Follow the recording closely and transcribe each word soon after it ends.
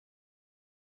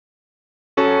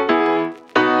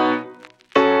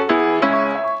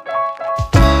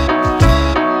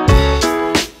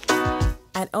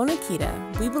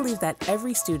Onaketa, we believe that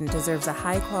every student deserves a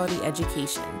high-quality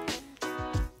education.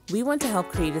 We want to help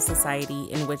create a society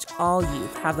in which all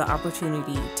youth have the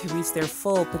opportunity to reach their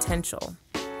full potential.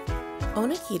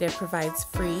 Onaketa provides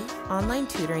free online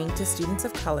tutoring to students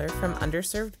of color from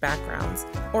underserved backgrounds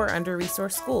or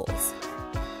under-resourced schools.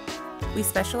 We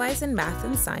specialize in math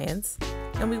and science,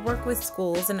 and we work with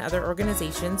schools and other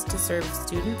organizations to serve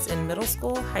students in middle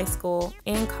school, high school,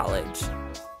 and college.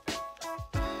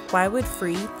 Why would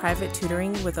free private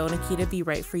tutoring with Onaketa be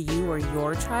right for you or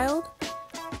your child?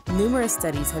 Numerous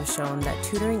studies have shown that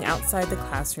tutoring outside the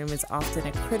classroom is often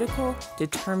a critical,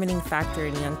 determining factor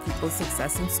in young people's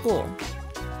success in school.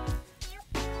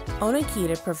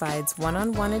 Onaketa provides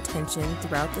one-on-one attention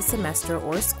throughout the semester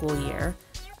or school year,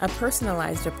 a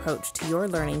personalized approach to your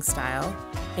learning style,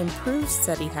 improved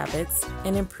study habits,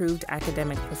 and improved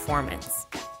academic performance.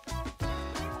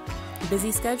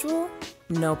 Busy schedule?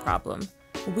 No problem.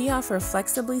 We offer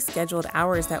flexibly scheduled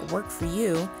hours that work for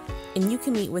you, and you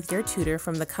can meet with your tutor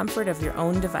from the comfort of your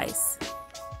own device.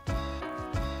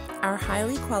 Our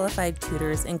highly qualified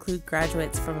tutors include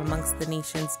graduates from amongst the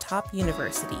nation's top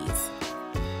universities.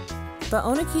 But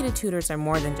Onaketa tutors are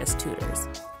more than just tutors.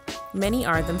 Many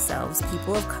are themselves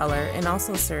people of color and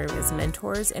also serve as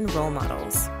mentors and role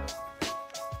models.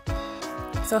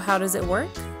 So how does it work?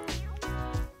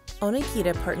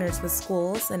 Onaketa partners with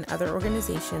schools and other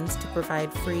organizations to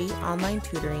provide free online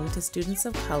tutoring to students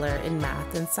of color in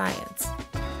math and science.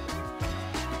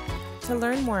 To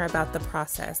learn more about the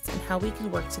process and how we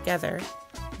can work together,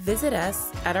 visit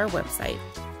us at our website,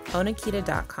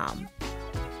 onaketa.com.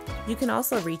 You can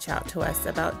also reach out to us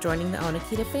about joining the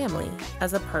Onaketa family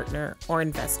as a partner or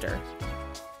investor.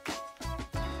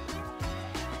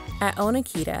 At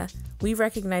Onaketa, we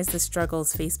recognize the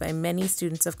struggles faced by many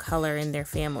students of color and their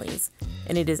families,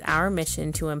 and it is our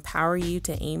mission to empower you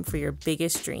to aim for your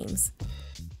biggest dreams.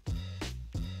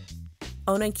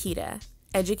 Onaketa,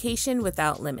 education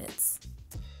without limits.